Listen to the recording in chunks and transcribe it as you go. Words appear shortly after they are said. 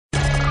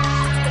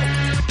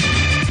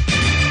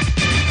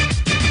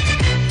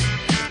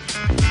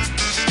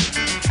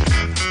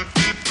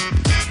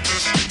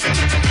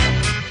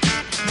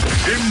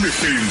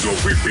Imihlinzo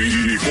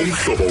kwi-BE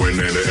kumhlobo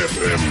wenene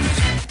FM.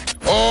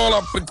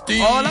 Hola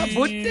Butiza. Hola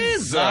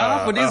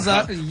Butiza.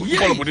 Butiza.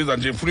 Uxolo Butiza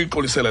nje ufuna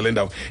uyiqolisela le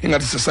ndawo.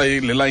 Ingathi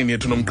sesayile line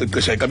yethu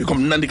nomqeqesha ikabikho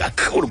mnandi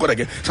kakhulu kodwa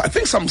ke I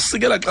think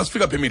samsikela xa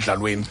sifika apha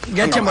emidlalweni.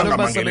 Ngiyethemba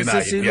lokuba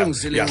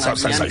sebesilungisile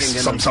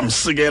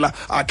samsikela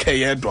akhe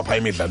yedwa pha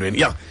emidlalweni.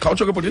 Yeah,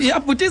 khawutsho ke Butiza. Yeah,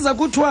 Butiza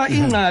kuthiwa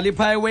ingcali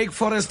pha Wake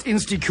Forest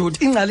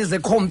Institute, ingcali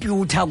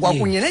zekhompyutha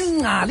kwakunye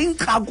nengcali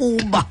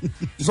inqakuba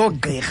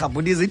zogqirha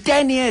Butiza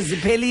 10 years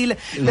iphelile.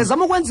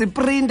 Lezama ukwenza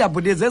iprinter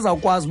Butiza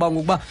ezawukwazi ba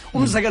ngokuba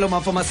umzekelo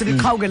mafama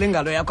iqhawukele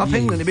ingalo yakho apha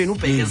engqini beni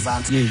ubheke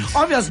ezantsi.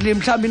 Obviously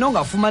mhlawumbi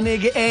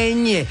nongafumaneki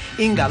enye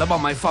ingalo ba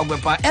mayifakwe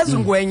pha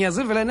ezingwenya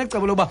zivele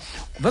necebo loba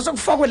bese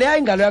kufakwe le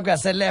ingalo yakho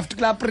yase left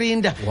kula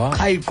printer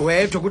qha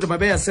igqwethwe ukuthi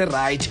mabe yase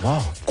right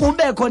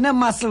kube khona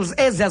muscles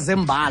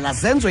eziyazembala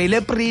zenzwe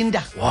ile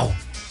printer.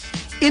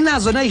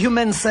 Inazo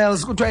na-human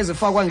cells kuthiwa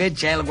ezifakwa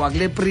ngegel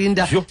kwakule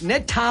printer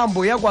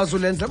nethambo yakwazi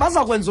ulenza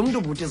bazakwenza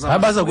umuntu Butiza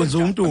bazakwenza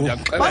umuntu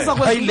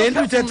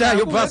ayilento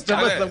ithethayo pastor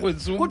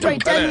bazakwenza umuntu kuthiwa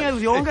 10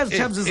 years yonke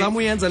izichabs zizama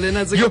uyenza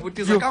lena ntsika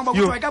Butiza kamba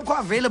kuthiwa ikapho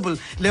available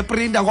le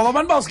printer ngoba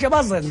abantu bawuske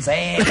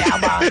bazenzele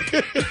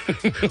abantu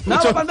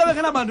nawo abantu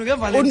abengena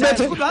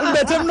ngevalentine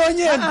unibethe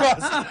emlonyeni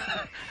pastor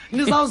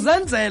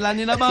nizawuzenzela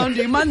nina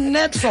abantu imani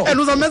netso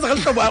uzamenza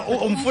kalihlobo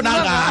umfuna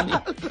ngani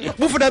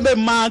bufuna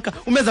bemaka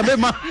umenza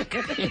bemaka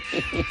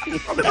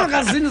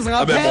abemagazini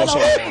zingaphela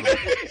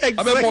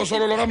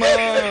abebosolo lo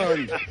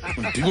kamandi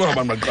udikwa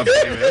abantu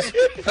baqaphele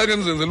ake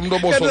nizenzele umuntu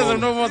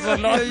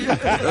obosolo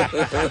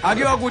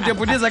akiwa kude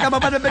Butiza kaba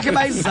abantu bekhe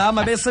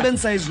bayizama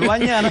besebenzisa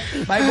izilwanyana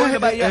bayibone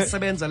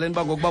bayasebenza leni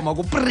bangokuba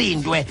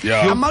makuprintwe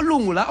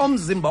amalungu la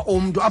omzimba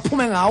omuntu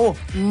aphume ngawo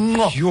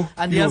ngqo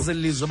andiyazi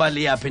lizwe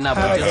baliyaphi na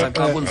Butiza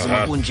xa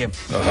kunzima kunje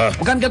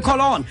ukanti ke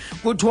colon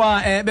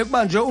kuthiwa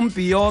bekubanjwe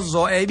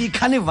umbhiyozo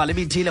ibicarnival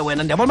ebithile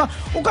wena ndiyabona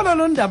ukana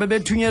lo ndaba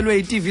bethunyelwe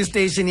i-TV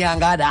station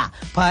yangada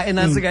pha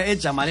enansika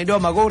eJamani into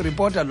mako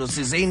reporter lo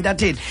size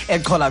intatheli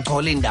echola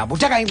indaba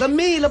uthe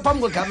kayicemile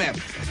phambi kwecamera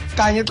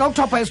kanye xa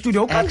kuthiwa pha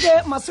estudio ukanti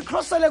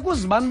masikrossele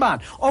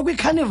kuzibanibani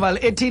okwi-carnival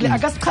ethile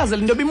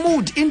akasichazele into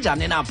bimood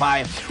injani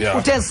naphaya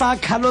uthe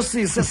sakha lo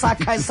sise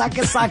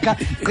sakha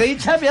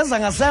gqitshep yeza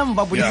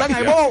ngasemva Butiza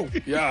ngayibo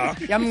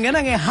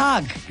yamngena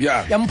ngehug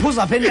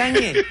yamphuza apha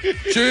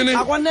entanyeni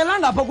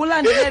akwanelanga apho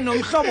kulandele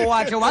nomhlobo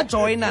wakhe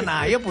wajoyina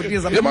naye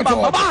Butiza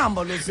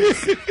bamba lo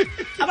sise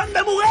abantu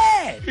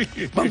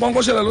bebukele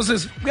bankonkoshela lo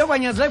sisi kuye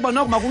kwanyanzeleka uba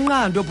noko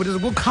makunqandwe Butiza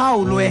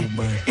kuqhawulwe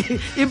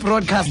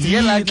i-broadcast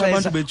ngela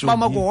xesha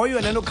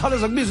bamakuhoywe le nto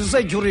kukhawuleza kubizwa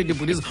i-security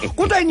Butiza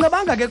kuthiwa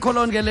incebanga ke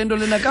colon ke le nto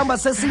lena kamba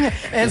sesinye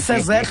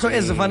sezehlo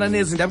ezifana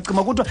nezi ndaba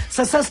cima kuthiwa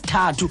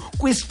sesesithathu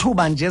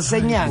kwisithuba nje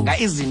senyanga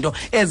izinto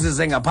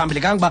ezize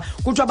ngaphambili kangoba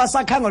kuthiwa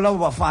basakhangelwa labo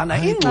bafana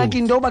ingxaki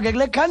into yoba ke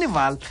kule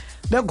carnival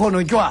bekhona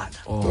utywala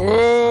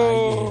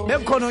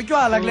bekhona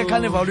utywala kule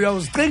carnival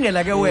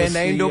uyawuzicingela ke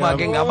wena into yoba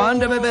ke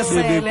ngabantu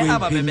bebesele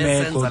aba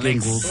bebesenza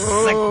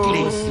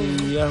exactly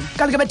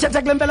kanti ke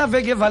bethetha kule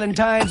mpelaveki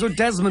yevalentines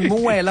uDesmond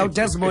Muwela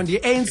uDesmond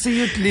yi-ANC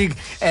Youth League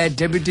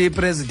Deputy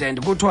President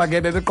kuthiwa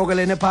ke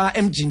bebeqokelene pha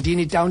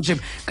eMjindini Township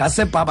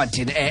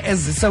ngaseBarberton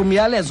ezise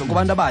umyalezo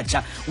kubantu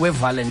abatsha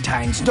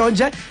wevalentines nto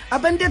nje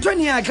apha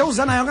entethweni yakhe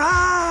uzanayo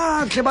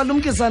kakhe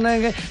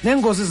balumkisana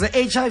nengozi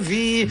ze-HIV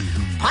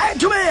phaya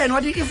ethubeni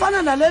wathi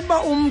ifana nale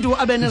ba umntu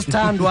abe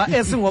nesithandwa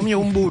esingomnye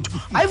umbutho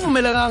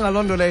ayivumelekanga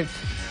loo nto leyo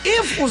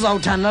if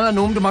uzawuthandana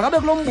nomuntu makabe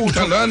kulo mbutho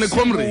thandana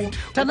necomrade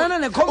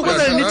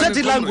ukuze nithethe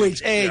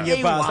ilanguage enye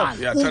pastor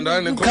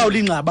ukhawula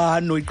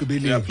ingxabano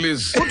igqibeleni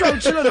please kuthiwa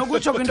utshilo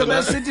nokutsho kwinto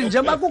besithi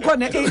njengoba kukho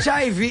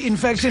ne-HIV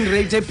infection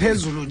rate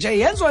ephezulu nje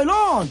yenziwa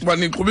yiloo nto uba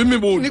nixuba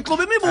imibutho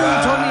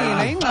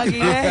nina ingxaki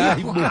yeyo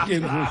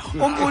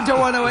umbutho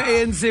wona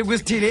we-ANC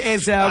kwisithili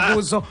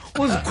esiyakuso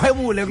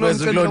uzikhwebule kulo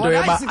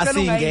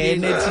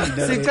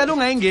sicela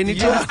ungayingeni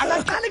thina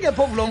akaqali ke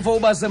phofu lo mfo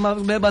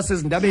uba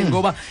sezindabeni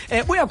ngoba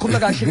uyakhumbula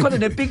kahle khona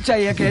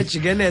nepicture yakhe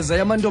ejikeleza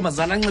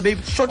yamantombazana anxibe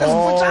ishoti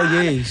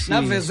ezimfutshane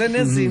naveze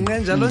nezinqe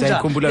njalo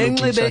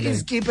enxibe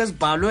izikipa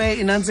ezibhalwe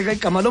inansika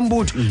igama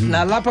lombutho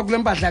nalapha kule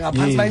mpahla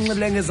ngaphansi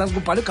bayinxibile ngezantsi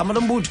kubhalwe igama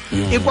lombutho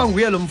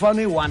ikwanguye lo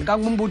mfana uyi-1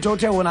 kangumbutho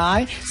othe wona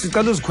hayi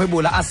sicela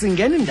uzikhwebula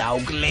asingeni indawo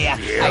kuleya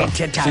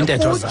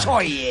ayithethayo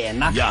kutsho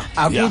yena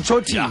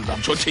akutsho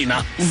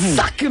thina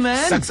saki man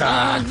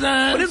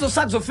ulizo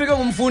sakuzofika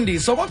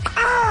ngumfundisi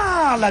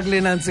okoqala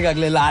kule nantsika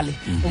kule lali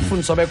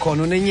umfundisi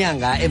obekhona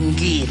unenyanga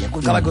emkile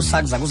kucaba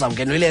kusakza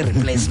kuzawungenwa ile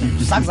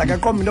replacement sakza ke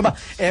qomba into yoba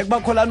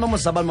kubakho lani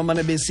mamosabani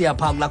mamane besiya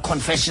phaa kula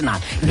confessional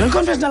into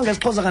i-confessional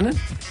ngesixhosa kanini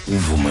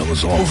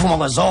uvuma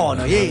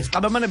kwezono yes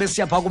xa bemane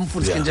besiya phaa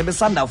kumfundisi ke nje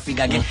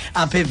besandawufika ke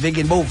apha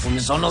evekini bowuvuma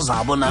izono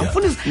zabo na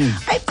umfundisi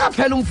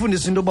ayiqaphela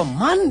umfundisi into yoba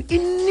man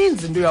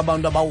ininzi into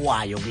yabantu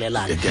abawayo kule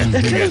lali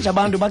behleli nje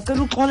abantu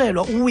bacela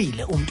uxolelwa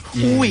uwile umntu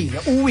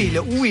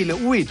uwile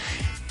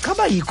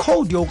Kaba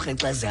yi-code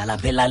yokukrexezela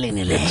lapha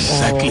elalini le.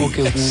 Exactly.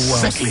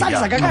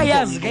 Sakza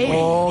kakayazi ke.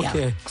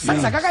 Okay.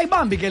 Sakza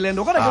kakayibambi ke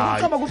lento kodwa ke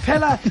kucaba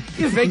kuphela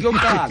iveki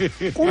yokuqala.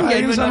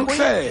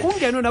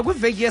 Kungenwe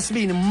nakwiveki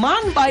yesibini.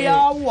 Man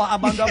bayawa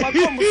abantu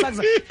abaqomba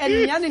usakza.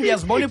 Enyani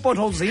ndiyazibona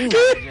i-potholes zinga.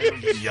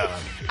 Yeah.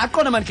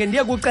 Aqona man ke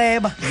ndiye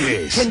kuceba.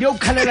 Ke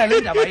ndiyokukhalela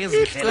le ndaba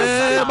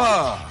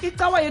yezindlela.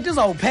 Icawa yethu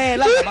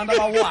izawuphela ngabantu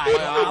abawayo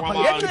apha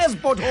ngenxa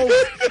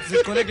yezipotholes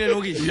zigcwele kule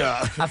lokishi.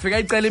 Afika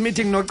icela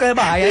meeting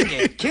noceba hayi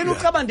angeke. Khina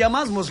ucaba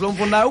ndiyamazi mos lo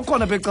mfunayo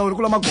ukhona phe ecaweni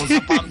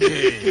kulamagosa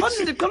phambili.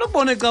 Manje ndiqala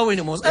ukubona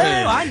ecaweni mos.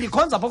 Hayi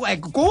ndikhonza pha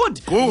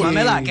good.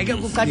 Mamela ke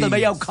kucacile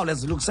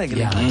bayawukhawuleza lukuseke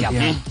le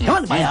ngxaki.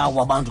 Yabani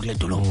bayawa abantu kule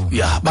dolophu.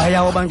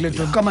 Bayawa abantu kule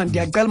dolophu. Kama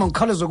ndiyacela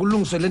mangikhawuleze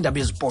kulungiswe le ndaba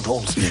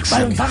yezipotholes.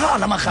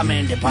 Bayenzakala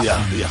amahamende pha.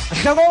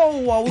 Hleko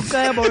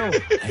wawuceba yo.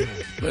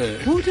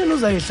 Utheni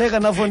uzayihleka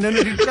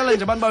nafondeni ngicela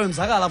nje abantu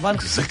bayenzakala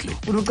abantu. Exactly.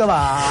 Ucaba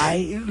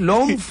hayi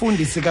lo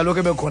mfundisi kaloku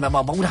ebekhona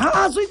baba.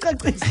 Ha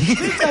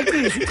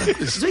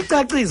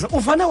Zuyicacisa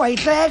ufane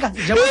wayihleka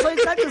njengoba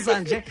soyicacisa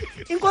nje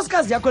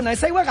inkosikazi yakho nayo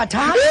seyiweka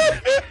 3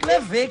 le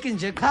veki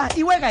nje cha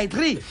iweka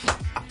yi3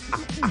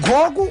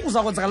 ngoku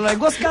uzakwenzakala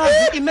inkosikazi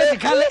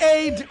i-medical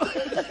aid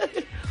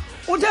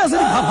uthe sithi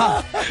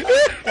papa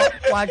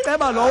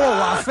waceba lowo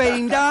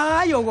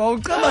wafeyintayo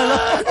kwauceba lo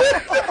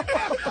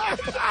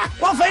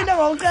wafeyinta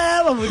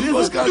kwauceba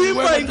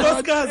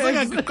inkosikazi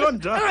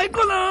engakuqonda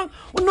ayikhona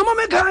unoma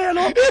mekhaya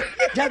lo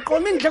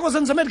ndiyaqonda indleko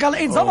zenza medical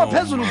aid zaba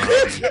phezulu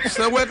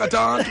Seweka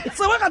tanto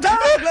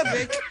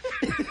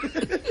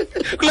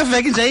kule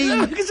veki nje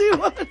yini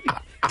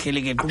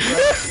khele ke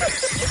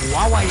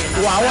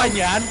wawa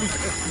nyani